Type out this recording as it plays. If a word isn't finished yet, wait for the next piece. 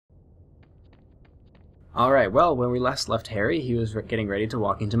Alright, well, when we last left Harry, he was getting ready to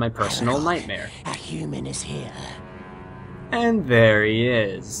walk into my personal nightmare. A human is here. And there he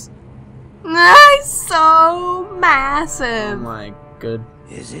is. He's so Oh massive. my good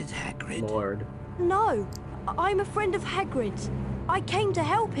Is it Hagrid? lord. No, I'm a friend of Hagrid's. I came to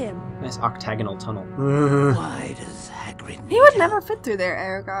help him. Nice octagonal tunnel. Why does Hagrid He would never fit through there,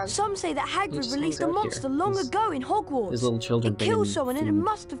 Aragog. Some say that He Hagrid just released a hangs out monster here. long His- ago in Hogwarts. His little children It bring killed him someone and it food.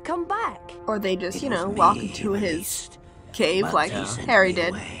 must have come back. Or they just, It you was know, me walk he into his released, cave but like he sent Harry me did.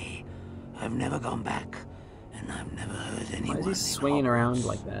 away. I've never gone back, and I've never heard Why anyone. is he in swinging around Hogwarts.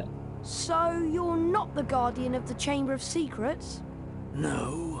 like that? So you're not the guardian of the Chamber of Secrets?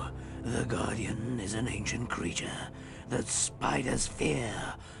 No, the Guardian is an ancient creature that spiders fear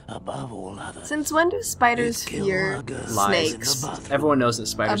above all others. Since when do spiders It killed fear our girls Lies. snakes? in the bathroom. Everyone knows that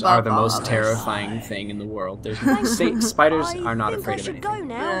spiders Above are the all most others. terrifying thing in the world. There's spiders are not afraid of I should anything.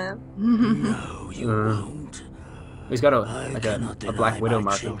 go now. No, you won't. He's got I a cannot black deny widow my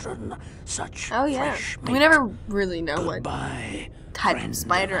marking. children such Oh yeah. fresh We meat. never really know what Goodbye, type friend of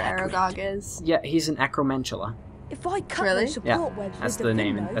spider of Hagrid. Aragog is. Yeah, he's an acromantula. If I cut Really? those support Yeah, webs that's with the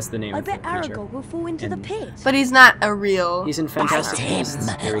name. window, That's the name I of the bet creature. Aragog will fall into the And- pit. But he's not a real. He's in Fantastic Beasts.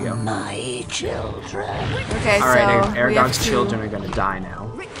 Here we go. My children. Okay, All right, so we have Aragog's to. children are gonna die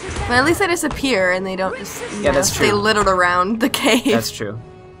now. But at least they disappear and they don't just Yeah, that's stay true. littered around the cave. That's true.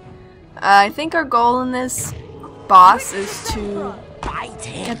 I think our goal in this boss is to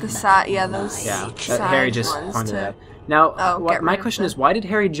get the side. Yeah, those. Yeah, side Harry just ones pointed to. that. Now, Oh, get my rid of question them. is, why did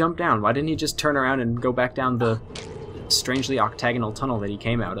Harry jump down? Why didn't he just turn around and go back down the strangely octagonal tunnel that he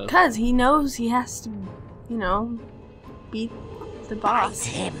came out of? Because he knows he has to, you know, beat the boss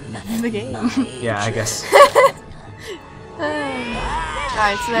Him. in the game. Yeah, I guess.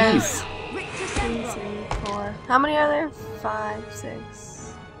 Alright, so there's 2, 3, 4. How many are there? 5,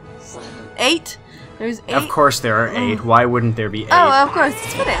 6, 7, 8? There's 8. Of course there are 8. Why wouldn't there be 8? Oh, of course,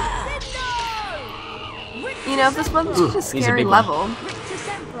 it's fitting. You know, if this wasn't such a he's a scary big one. level,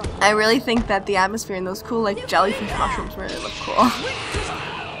 I really think that the atmosphere in those cool, like, jellyfish mushrooms really look cool.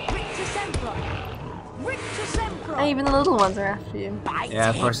 And even the little ones are after you. Yeah,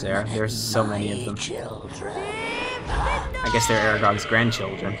 of course they are. There's so many of them. Children. I guess they're Aragog's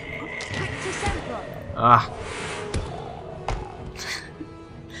grandchildren. Ah.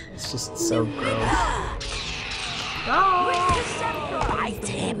 It's just so gross. Fight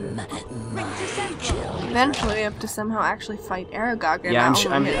him. My children. Eventually, we have to somehow actually fight Aragog. And Yeah, I'm not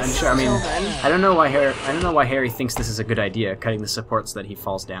sure. only I'm his sure. I mean, children. I don't know why Harry thinks this is a good idea, cutting the support so that he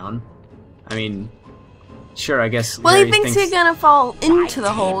falls down. I mean, sure. I guess. Well, Harry he thinks he's gonna fall into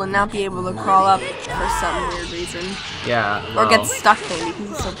the hole and not be able to crawl up for some weird reason. Yeah. Or Well, get stuck maybe because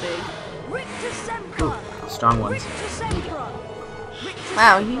he's so big. ooh, strong ones.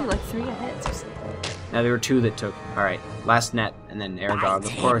 Wow, he did like 3 hits or something. Now there were 2 that took. All right, last net, and then Aragog,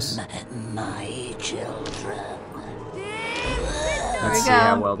 of course. My children. Let's we see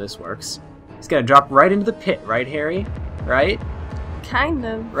how go. well this works. He's gonna drop right into the pit, right, Harry? Right? Kind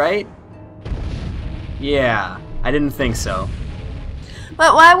of. Right? Yeah. I didn't think so.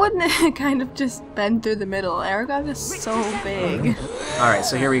 But why wouldn't it kind of just bend through the middle? Aragog is so big. All right,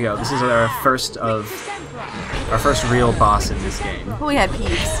 so here we go. This is our first real boss in this game. Well, we had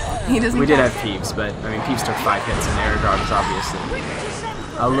Peeves. He doesn't. We did count. have Peeves, but I mean, Peeves took 5 hits, and Aragog is obviously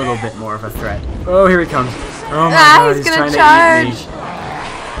a little bit more of a threat. Oh, here he comes! Oh my God, he's trying gonna to eat charge. me.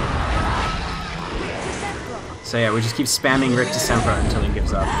 So yeah, we just keep spamming Rick Decembra until he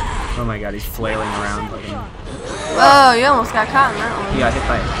gives up. Oh my God, he's flailing around like him. Whoa, you almost got caught in that one. He got hit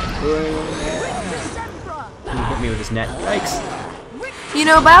by. He hit me with his net. Yikes! You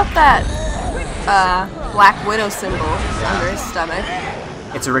know about that Black Widow symbol under his stomach?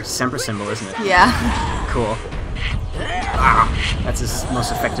 It's a Rick Decembra symbol, isn't it? Yeah. Cool. Ah, that's his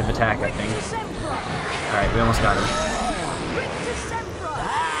most effective attack, I think. Alright, we almost got him.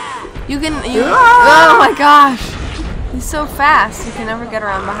 You can. Oh my gosh! He's so fast. You can never get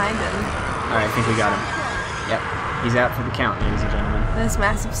around behind him. Alright, I think we got him. Yep. He's out for the count, ladies and gentlemen. This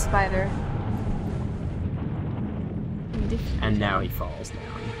massive spider. And now he falls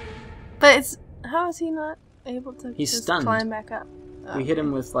down. But it's. How is he not able to He's just stunned. climb back up? We hit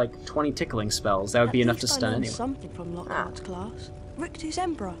him with like 20 tickling spells. That would be enough to stun anyone. Something from Lockhart's class. Rick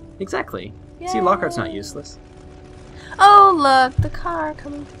Decembra. Exactly. See, Lockhart's not useless. Oh look, the car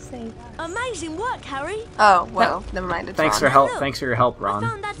coming to save us. Amazing work, Harry. Oh well, never mind. It's Thanks for Ron. help. Look, Thanks for your help, I Ron.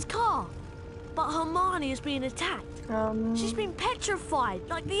 found Dad's car. But Hermione is being attacked. No. She's been petrified,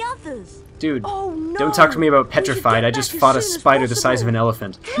 like the others. Dude, Oh no! don't talk to me about We should petrified. get I just back as fought a soon as spider the size of an possible.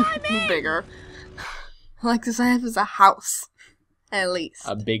 elephant. Bigger. Like the size of a house. At least.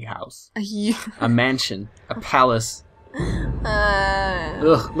 A big house. Yeah. A mansion. A palace.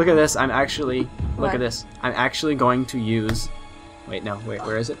 Ugh, look at this. I'm actually... Look What? at this. I'm actually going to use... Wait, no. Wait,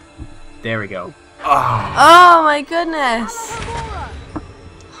 where is it? There we go. Oh, Oh my goodness.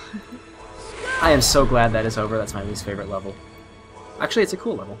 I am so glad that is over. That's my least favorite level. Actually, it's a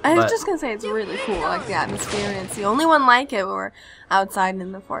cool level. I was but- just gonna say it's really cool, like the atmosphere, and it's the only one like it. We're outside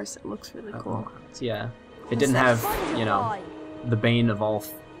in the forest. It looks really cool. Yeah. If it didn't have, you know, the bane of all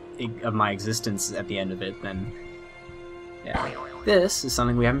of my existence at the end of it, then yeah. This is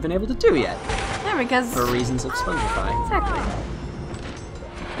something we haven't been able to do yet Yeah, because for reasons of Spongify. exactly.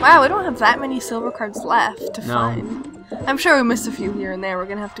 Wow, we don't have that many silver cards left to No. find. I'm sure we missed a few here and there. We're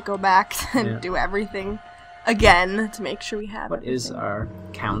gonna have to go back and Yeah. do everything again to make sure we have. What is our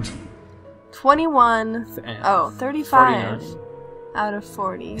count? 21. Oh, 35 49. out of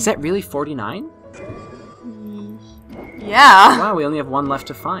 40. Is that really 49? Yeah. Wow, we only have one left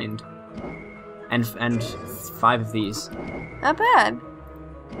to find. And 5 of these. Not bad.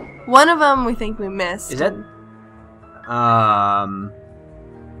 One of them we think we missed. Is that...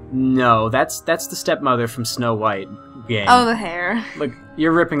 No, that's the stepmother from Snow White game. Oh, the hair. Look,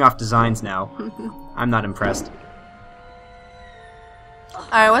 you're ripping off designs now. I'm not impressed.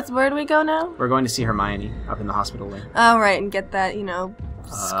 Alright, where do we go now? We're going to see Hermione up in the hospital wing. Oh, right, and get that, you know,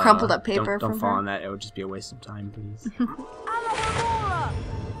 crumpled up paper Don't from fall her. on that. It would just be a waste of time, please.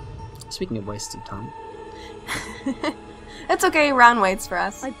 Speaking of wastes of time, It's okay, Ron waits for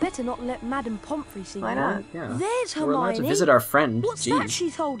us. I better not let Madame Pomfrey see Why me. not? yeah, There's we're allowed to Hermione. visit our friend. What's Jeez. that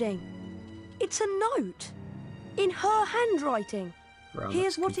she's holding? It's a note. In her handwriting. Ron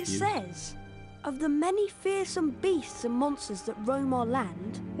Here's looks what it confused. says. Of the many fearsome beasts and monsters that roam our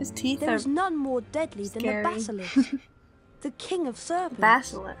land, His teeth there are is none more deadly than the scary. basilisk, the king of serpents.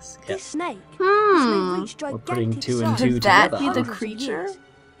 basilisk. This snake Hmm. may reach We're putting gigantic 2 and size 2 Could that together. be the hundreds of creature years,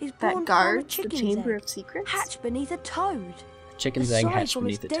 is that born from a guards the chicken's Chamber egg, of Secrets? hatched beneath a toad. Chicken's egg Aside hatched from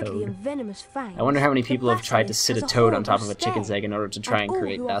its beneath a deadly and toad. venomous fangs, I wonder how many the people have tried to basilisk sit a has toad on top horrible of a chicken's stare, egg in order to try and all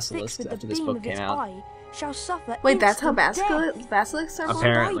create who are fixed basilisks with the after this beam book of came its out. eye shall suffer Wait, that's how instant death. basilisks are?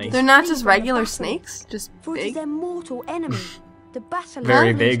 Apparently. They're not just Flee from the regular basilisk, snakes? Just For it is big? their mortal enemy. The basilisk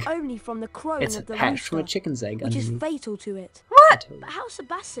Very lives big. only from the crowing It's of the hatched from a rooster, chicken's egg which is underneath fatal to it. What? a toad. How's the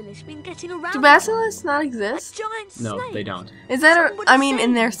basilisk been getting around? Do basilisks not A exist? giant No, snake. they don't. Is that a, Somebody I mean,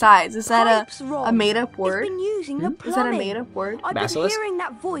 in say their size, is that Pipe's a wrong. made-up word? It's been using the Is that a plumbing. made-up word? I've Basilisk? been hearing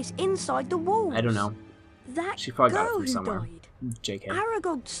that voice inside the walls. I don't know. That She probably got it girl from who somewhere. died. JK.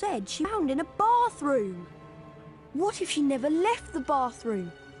 Aragog said she found in a bathroom. What if she never left the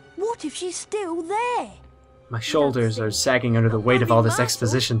bathroom? What if she's still there? My shoulders are sagging under the weight of all this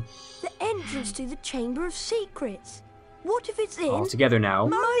exposition. The entrance to the Chamber of Secrets. What if it's in All together now.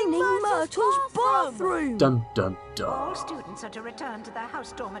 Moaning Myrtle's bathroom? Dun dun dun. All students are to return to their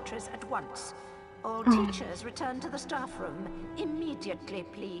house dormitories at once. All Hmm. teachers return to the staff room immediately,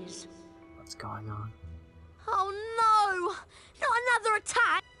 please. What's going on? Oh no! Not another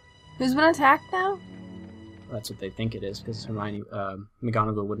attack! Who's been attacked now? That's what they think it is, because Hermione,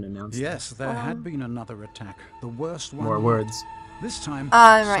 McGonagall wouldn't announce Yes, there had been another attack. The worst one. more yet. words. This time,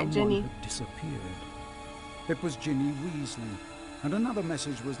 Right, someone Ginny. had disappeared. It was Ginny Weasley, and another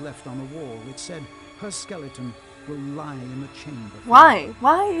message was left on a wall. It said, her skeleton will lie in the chamber. Why?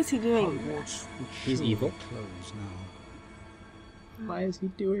 Why is he doing that? Hogwarts would He's surely evil. close now. Why is he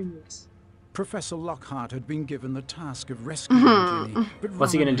doing this? Professor Lockhart had been given the task of rescuing Ginny, but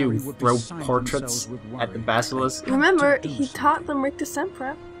What's he Ron gonna and do? Harry were Throw beside portraits themselves with at the worry. basilisk? Remember, to do he so. taught them Rictus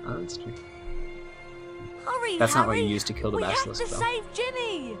Sempra. Oh, that's true. Hurry, That's not what Harry. you use to kill the we basilisk, have to though. save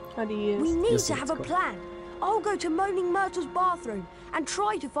Ginny! How do you We use? need Yes, to it's have a cool. plan. I'll go to Moaning Myrtle's bathroom and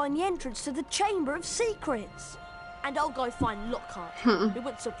try to find the entrance to the Chamber of Secrets. And I'll go find Lockhart. It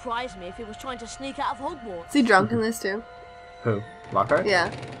wouldn't surprise me if he was trying to sneak out of Hogwarts. Is he drunk in this too? Who? Lockhart?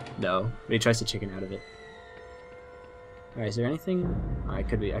 Yeah. No, but he tries to chicken out of it. Alright, is there anything? I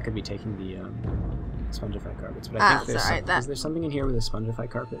could be taking the Spongify carpets, but I think there's alright, is there something in here with a Spongify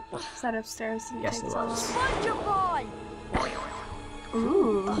carpet? Is that upstairs? Did it Yes, take there so was. Spongify! long?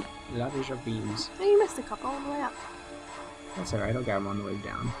 Ooh. Lavish of beams. Oh, you missed a couple on the way up. That's alright, I'll grab them on the way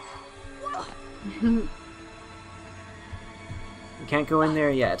down. We can't go in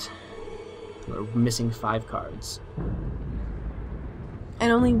there yet. We're missing 5 cards.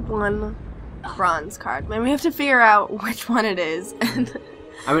 And only one bronze card. Maybe we have to figure out which one it is. And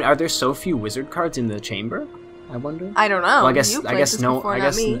I mean, are there so few wizard cards in the chamber? I wonder. I don't know. Well, I guess You played this no. before, I not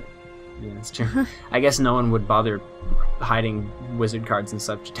guess me. yeah, that's true. I guess no one would bother hiding wizard cards and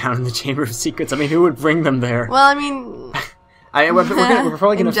such down in the Chamber of Secrets. I mean, who would bring them there? Well, I mean, We're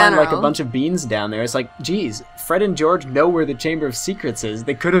probably gonna In find like a general. bunch of beans down there. It's like, geez, Fred and George know where the Chamber of Secrets is.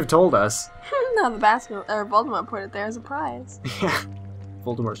 They could have told us. No, the basket or Voldemort put it there as a prize. Yeah.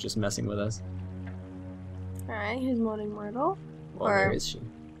 Voldemort's just messing with us. Alright, here's Moaning Myrtle. Well, Or- where is she?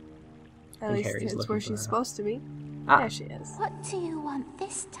 At think least Harry's it's looking where for she's her. supposed to be. Ah. There she is. What do you want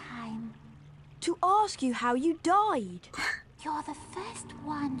this time? To ask you how you died. You're the first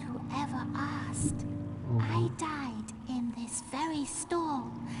one who ever asked. I died in this very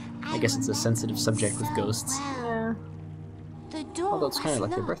stall. I guess it's a sensitive subject with ghosts. Yeah. The door Although it's kinda was like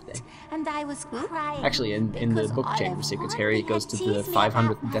their locked, birthday. and I was crying. Actually, in the because book Chamber Olive of Secrets, horribly Harry goes had to the teased me about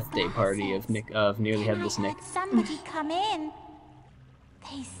 500th my death day party of Nearly Then Headless I Nick. heard somebody come in.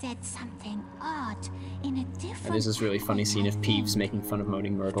 They said something odd in a different. And there's this really funny scene of Peeves making fun of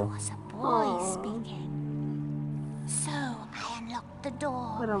Moaning Myrtle. It was a boy speaking. So I unlocked the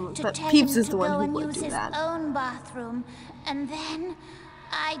door to but tell Peeves him is to the one go who and would use do his that. own bathroom, and then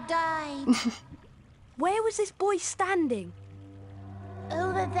I died. Where was this boy standing?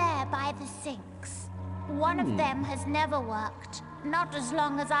 Over there by the sinks. One of them has never worked. Not as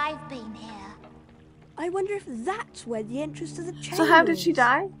long as I've been here. I wonder if that's where the entrance to the chamber So how did she is.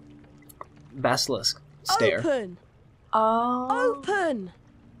 die? Basilisk stare. Open! Oh. Open!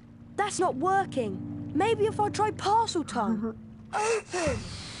 That's not working. Maybe if I try parcel tongue. Open!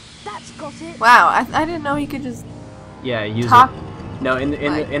 That's got it. Wow, I didn't know he could just Yeah, use talk. it. No, in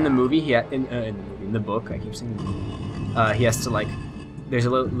the movie, in the book, I keep saying, he has to like. There's a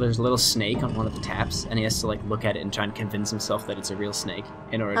little snake on one of the taps, and he has to like look at it and try and convince himself that it's a real snake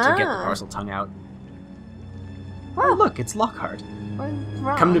in order to get the Ah. parcel tongue out. Wow. Oh look, it's Lockhart. What's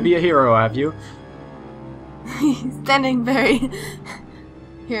wrong? Come to be a hero, have you? He's standing very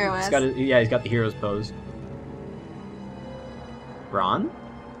hero He's got he's got the hero's pose. Ron?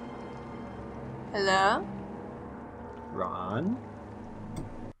 Hello? Ron?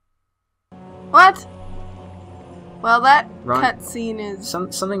 What? Well, that Ron- cutscene is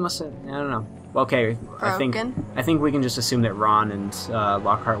Something must have. I don't know. Okay, broken. I think we can just assume that Ron and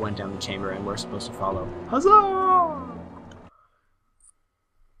Lockhart went down the chamber, and we're supposed to follow. Huzzah!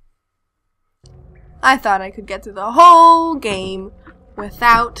 I thought I could get through the whole game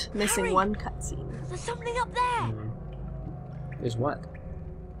without missing Harry! one cutscene. There's something up there. There's what?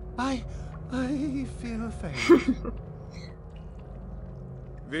 I feel faint.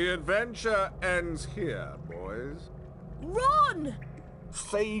 The adventure ends here, boys. Run!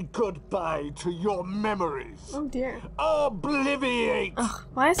 Say goodbye to your memories. Oh dear. Obliviate! Ugh,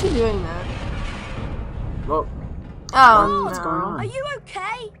 why is he doing that? Well, Oh, what's no. going on? Are you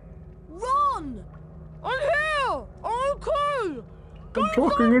okay? Run! I'm here! I'm okay! I'm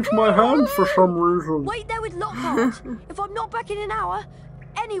talking into my hand for some reason. Wait there with Lockhart. If I'm not back in an hour.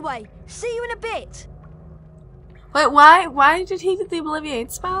 Anyway, see you in a bit. Wait, why did he get the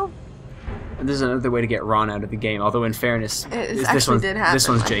Obliviate spell? And this is another way to get Ron out of the game. Although in fairness, It actually did happen this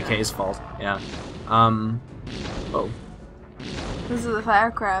one's like JK's fault. Yeah. Oh. These are the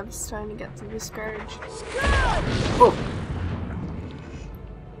fire crabs trying to get through the scourge. Oh.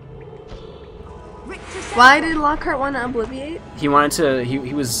 Why did Lockhart want to Obliviate? He wanted to.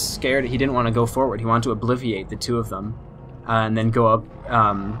 He was scared. He didn't want to go forward. He wanted to obliviate the two of them, and then go up.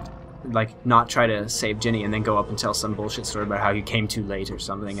 Like not try to save Ginny, and then go up and tell some bullshit story about how he came too late or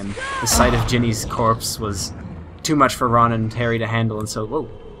something. And the sight of Ginny's corpse was too much for Ron and Harry to handle. And so, whoa.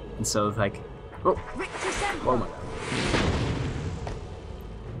 And so, like, whoa. Oh my god.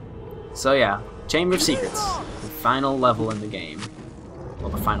 So yeah, Chamber of Secrets, the final level in the game. Well,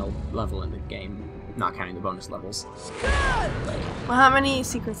 the final level in the game, not counting the bonus levels. Well, how many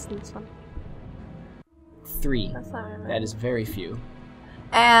secrets in this one? 3. That's not very many. That is very few.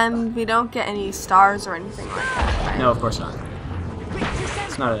 And we don't get any stars or anything like that, right? No, of course not.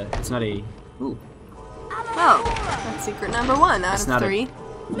 It's not a. It's not a. Ooh, Oh, that's secret number 1 out It's of not a- 3.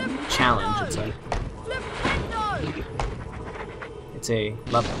 challenge. It's a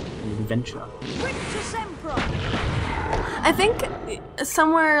level, an adventure. I think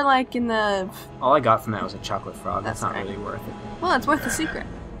somewhere like in the... All I got from that was a chocolate frog. That's That's not right. really worth it. Well, it's worth the secret.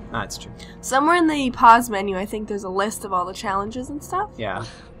 That's true. Somewhere in the pause menu, I think there's a list of all the challenges and stuff. Yeah.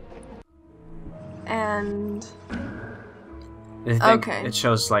 And... I think Okay. It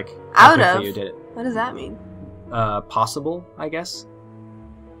shows like how Out quickly of? you did it. What does that mean? Possible, I guess.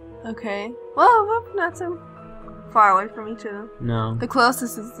 Okay. Well, not so far away from each of them. No. The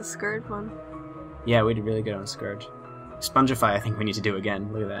closest is the Scourge one. Yeah, we did really good on Scourge. Spongify, I think we need to do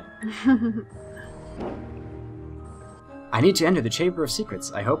again. Look at that. I need to enter the Chamber of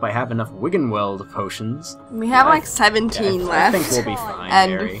Secrets. I hope I have enough Wiggenweld potions. We have I- like 17 I left. think we'll be fine,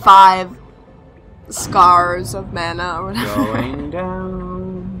 and Harry. 5 scars of mana or whatever. Going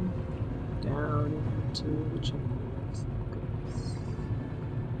down into the chambers.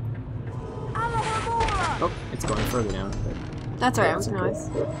 Oh, it's going further down. That's alright, we can always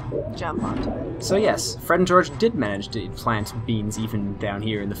jump onto it. So yes, Fred and George did manage to plant beans even down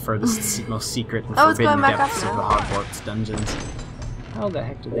here in the furthest, most secret and Oh, it's forbidden going back depths up of the now. Hogwarts dungeons. How the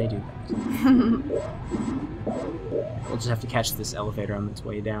heck did they do that? We'll just have to catch this elevator on its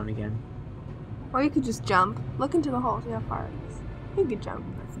way down again. Or you could just jump. Look into the hole, see how far it is. You could jump.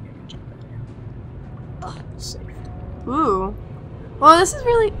 I think I can jump out here. Safe. Ooh. Well, this is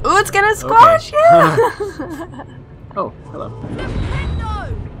really... Ooh, it's gonna squash you! Oh, hello.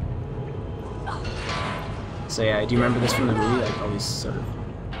 So yeah, do you remember this from the movie? Like all these sort of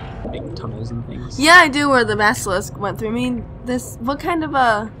big tunnels and things? Yeah, I do, where the basilisk went through. I mean, this... What kind of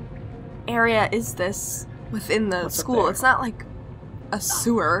a area is this within the What's up school? there? It's not like a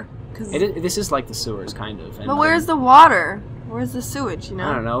sewer. This is like the sewers, kind of. And, But where's the water? Where's the sewage, you know?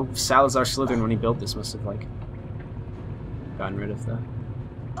 I don't know. Salazar Slytherin, when he built this, must have, like, gotten rid of the...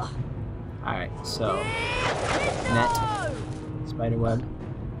 Alright, so... Net. Spiderweb.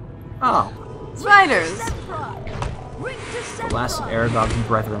 Oh! Spiders! The last of Aragog's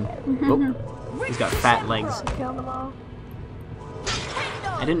brethren. Oh, he's got fat legs. Kill them all.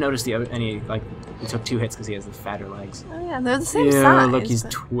 I didn't notice the other... like, he took 2 hits because he has the fatter legs. Oh yeah, they're the same Yeah, size. look, he's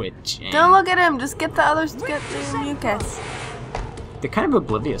but- twitching. Don't look at him, just get the others, get the mucus. They're kind of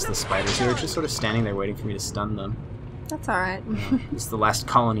oblivious, the spiders. They're just sort of standing there waiting for me to stun them. That's alright. It's the last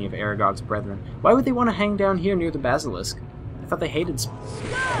colony of Aragog's brethren. Why would they want to hang down here near the basilisk? I thought they hated...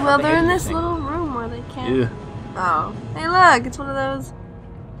 Well, they're in this thing. little room where they can't... Ew, Oh. Hey look, it's one of those...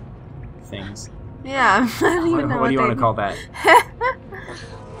 things. Yeah, I don't even know What do you want to call that?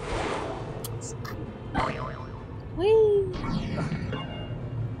 Whee!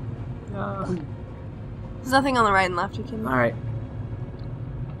 There's nothing on the right and left you can... Alright.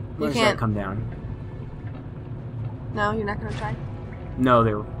 Where does that can't- come down? No, you're not gonna try? No,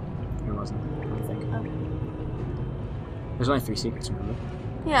 there wasn't. I don't think. Okay. There's only 3 secrets, remember?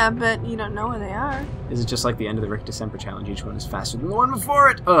 Yeah, but you don't know where they are. Is it just like the end of the Rick December challenge? Each one is faster than the one before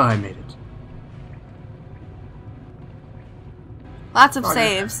it? Oh, I made it. Lots of Okay.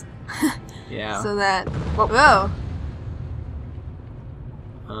 saves. Yeah. So that... Whoa. Whoa!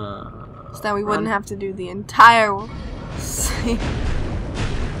 So that we wouldn't run. have to do the entire... save.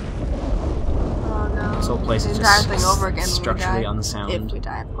 Oh no. This whole place the is entire just thing over again when we structurally die. unsound. If we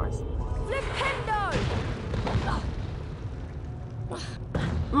die, of course.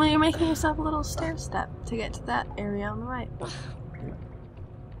 Well, you're making yourself a little stair step to get to that area on the right.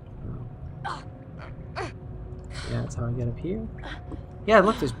 Yeah, that's how I get up here. Yeah,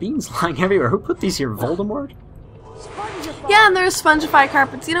 look, there's beans lying everywhere. Who put these here? Voldemort? Yeah, and there's spongified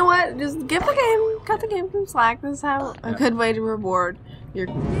carpets. You know what? Just give the game, cut the game some slack. This is how a good way to reward your...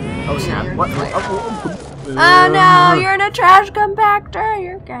 Oh, snap. your- What? Oh no, you're in a trash compactor.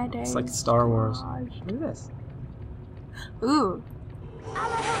 You're kidding. It's like Star Wars. Look at this. Ooh.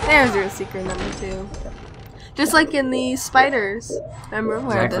 There's your secret number 2. Just like in the spiders. Remember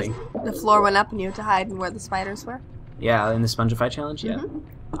where Exactly. the floor went up and you had to hide and where the spiders were? Yeah, in the Spongify challenge, yeah.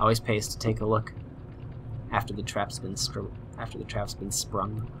 Mm-hmm. Always pays to take a look after the trap's been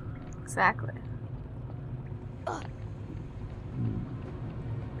sprung. Exactly.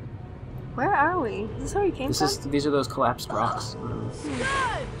 Where are we? Is this where we came from? These are those collapsed rocks. Spider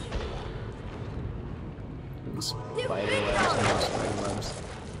webs, more spider webs.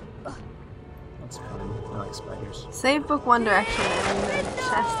 That's fun. I like spiders. Save book one direction and the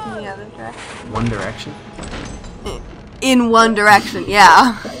chest in the other direction. One Direction? In one direction,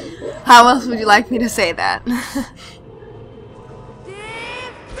 yeah. How else would you like me to say that?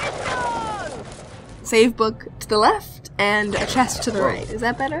 Save book to the left and a chest to the right. Is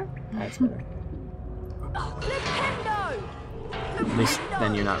that better? That's better. At least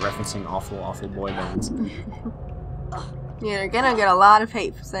then you're not referencing awful, awful boy bands. You're gonna get a lot of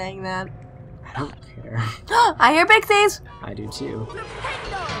hate for saying that. I don't care. I hear pixies! I do too.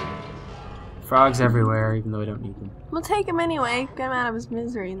 Frogs everywhere, even though I don't need them. We'll take him anyway. Get him out of his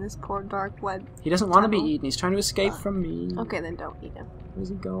misery in this poor dark web. He doesn't want to be tunnel. eaten. He's trying to escape from me. Okay, then don't eat him. Where's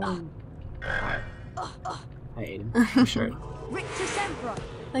he going? Alright. I ate him. I'm sure.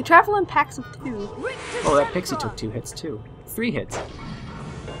 They travel in packs of 2. Oh, that pixie took 2 hits too. 3 hits.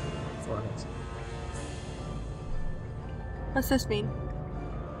 4 hits. What's this mean?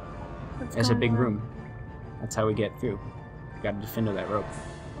 It's a big room. That's how we get through. We gotta defend that rope.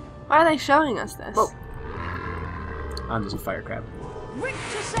 Why are they showing us this? Whoa. I'm just a fire crab.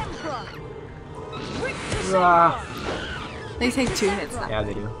 They take 2 hits now. Yeah,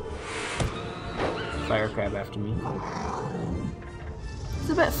 they do. fire crab after me. It's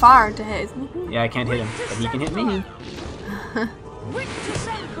a bit far to hit, isn't it? Yeah, I can't hit him, but he can hit me. Ugh.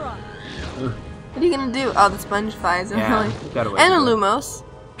 What are you gonna do? Oh, the sponge flies. Yeah, Really. we've got a way And to a do it. Lumos.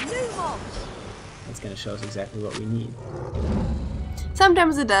 That's gonna show us exactly what we need.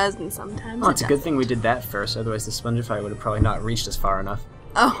 Sometimes it does, and sometimes Oh, it it's a good thing we did that first, otherwise the Spongify would have probably not reached us far enough.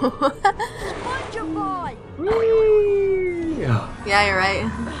 Oh. Yeah, you're right.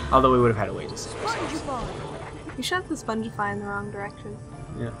 Although we would have had a way to save ourselves. You shot the Spongify in the wrong direction.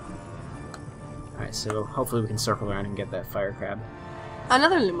 Yeah. Alright, so hopefully we can circle around and get that fire crab.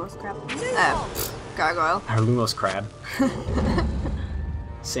 Another Lumos crab. Gargoyle. Our Lumos crab.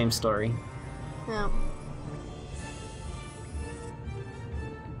 Same story. Yeah.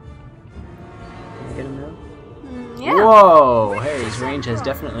 Can I get him now? Yeah. Whoa! Harry's range has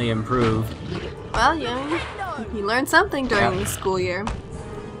definitely improved. Well, you learned something during the school year.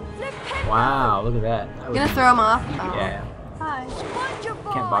 Wow, look at that. You gonna throw him off? Oh. Yeah. Hi.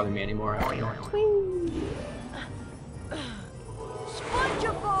 Can't bother me anymore after that.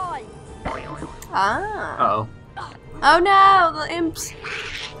 Ah. Uh-oh. Oh no, the imps.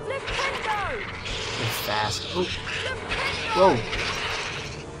 It's fast. Oh. Whoa.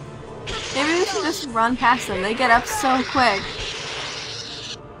 Maybe we should just run past them. They get up so quick.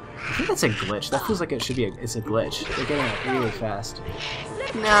 I think that's a glitch. That feels like it should be it's a glitch. They're getting up really fast.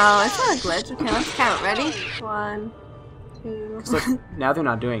 No, it's not a glitch. Okay, let's count. Ready? 1, 2. 'Cause look, now they're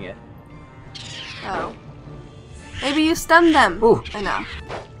not doing it. Oh. Maybe you stunned them. Ooh. Enough.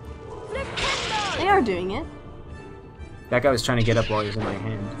 They are doing it. That guy was trying to get up while he was in my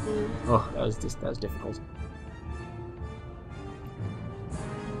hand. Oh, that was difficult.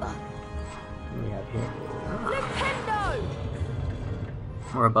 What do we have here?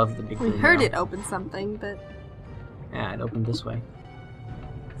 We're above the big We room heard now. it open something, but... Yeah, it opened this way.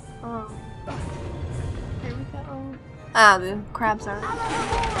 Oh. Here we go. Ah, the crabs are...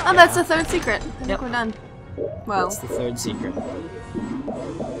 Oh, that's the third secret. I think we're done. Well, That's the third secret.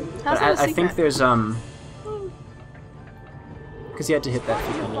 how's But that a I think secret? there's because you had to hit that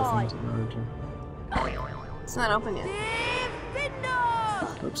fecundal thing in order to. It's not open yet.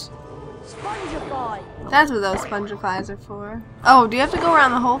 Oops. That's what those Spongifies are for. Oh, do you have to go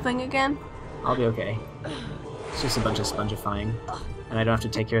around the whole thing again? I'll be okay. It's just a bunch of spongifying, and I don't have to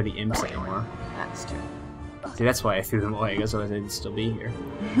take care of the imps anymore. That's true. See, that's why I threw them away. Because otherwise they'd still be here.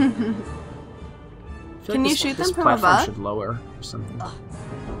 Can you shoot them this from platform above? should lower or something.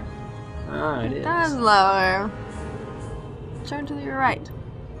 Ah, it is. That's lower. Turn to your right.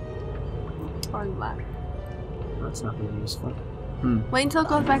 Or left. That's not really useful. Wait until it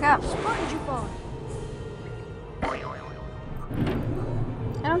goes back up.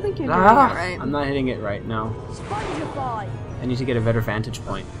 I don't think you're doing it right. I'm not hitting it right now. I need to get a better vantage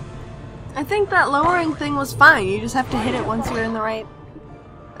point. I think that lowering thing was fine. You just have to hit it once you're in the right...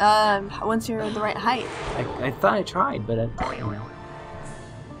 once you're at the right height. I thought I tried, but I don't know.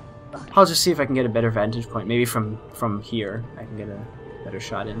 I'll just see if I can get a better vantage point. Maybe from here I can get a better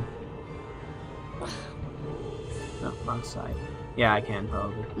shot in. No, wrong side. Yeah, I can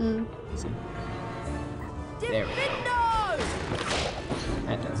probably. Let's see. There we go.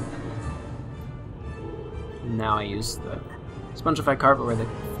 That does it. Now I use the Spongify carpet where the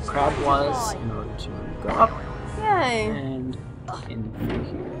crab was in order to go up Yay! and in through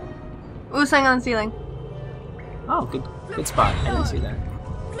here. Ooh, something on the ceiling. Oh, good spot. I didn't see that.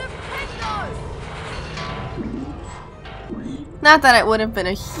 Not that it would have been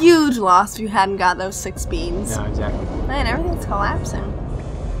a huge loss if you hadn't got those 6 beans. No, exactly. Man, everything's collapsing.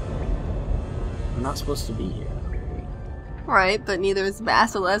 I'm not supposed to be here. Right, but neither is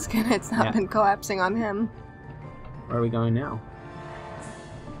Basilisk, and it's not Yeah. been collapsing on him. Where are we going now?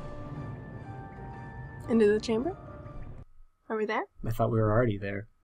 Into the chamber? Are we there? I thought we were already there.